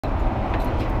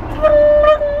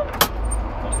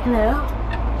Hello?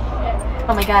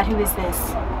 Oh my god, who is this?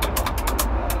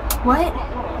 What?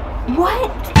 What?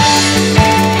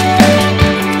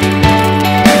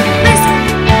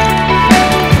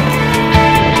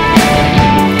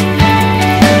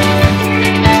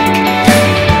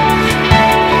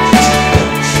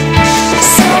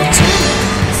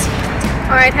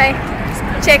 Alright, hey,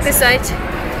 check this out.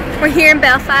 We're here in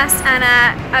Belfast and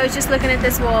I was just looking at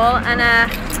this wall and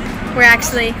we're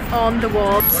actually on the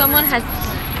wall. Someone has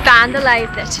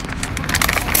vandalized it.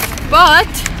 But,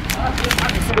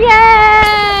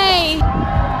 yay!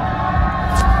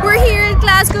 We're here at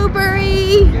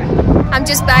Glasgow-Bury. I'm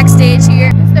just backstage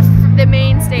here. It's the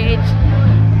main stage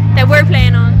that we're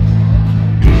playing on.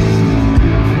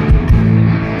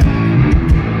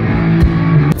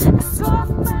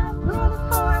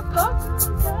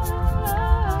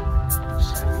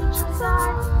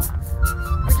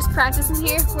 Practicing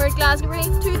here. We're at Glasgow-Bury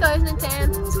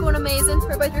 2010. It's going amazing.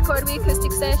 We're about to record a wee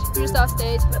acoustic set. We're just off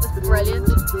stage. That was brilliant.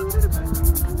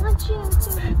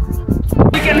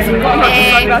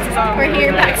 Hey, we're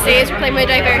here backstage. We're playing with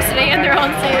Diversity and they're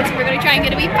on stage. We're going to try and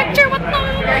get a wee picture with them.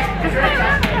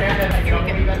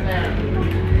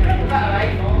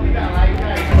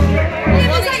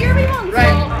 Is that your wee one?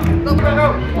 Right. Go.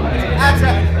 That's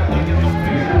it.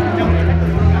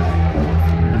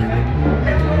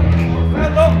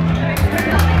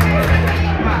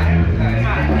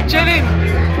 Jenny!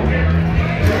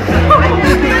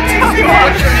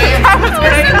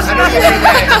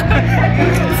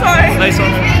 Sorry. Nice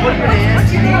one.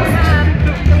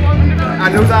 I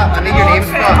know that. I need your name.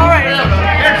 Alright.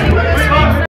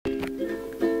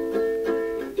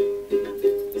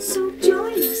 So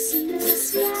join us in the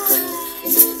sky.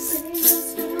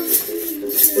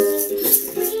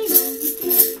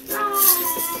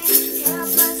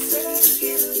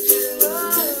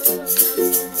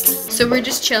 So we're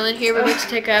just chilling here. We're going to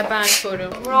take a band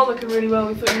photo. We're all looking really well.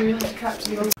 We thought we had to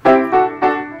capture you.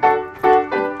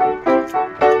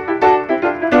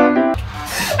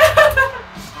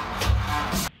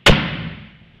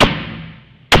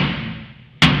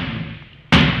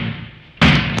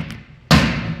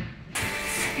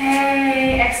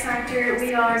 Hey, X Factor,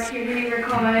 we are here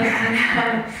recording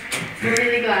and we're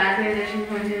really glad the audition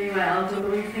went really well. But the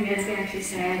only thing is, they actually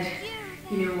said,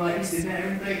 you know what, it's better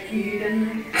without you, didn't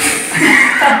they?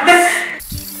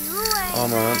 Oh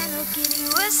man.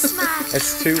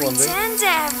 It's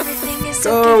 2-1.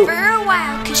 Go!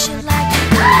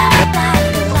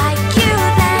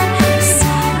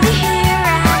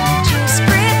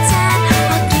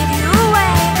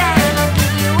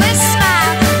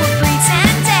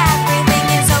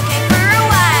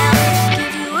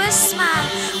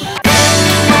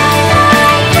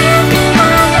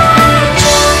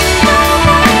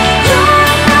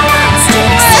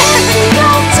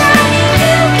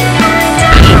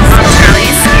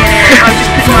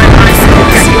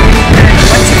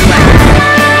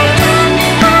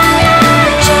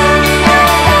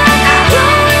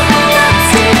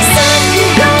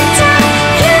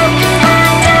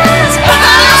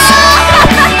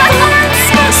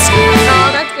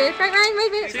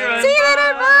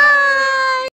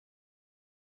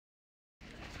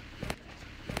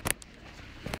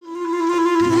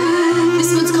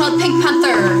 Pink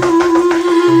Panther.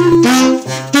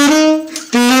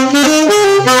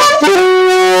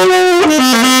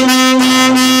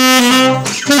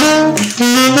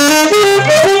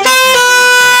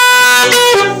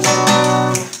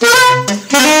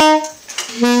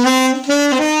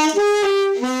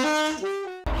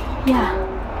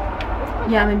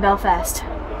 Yeah, I'm in Belfast.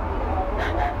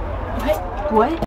 What?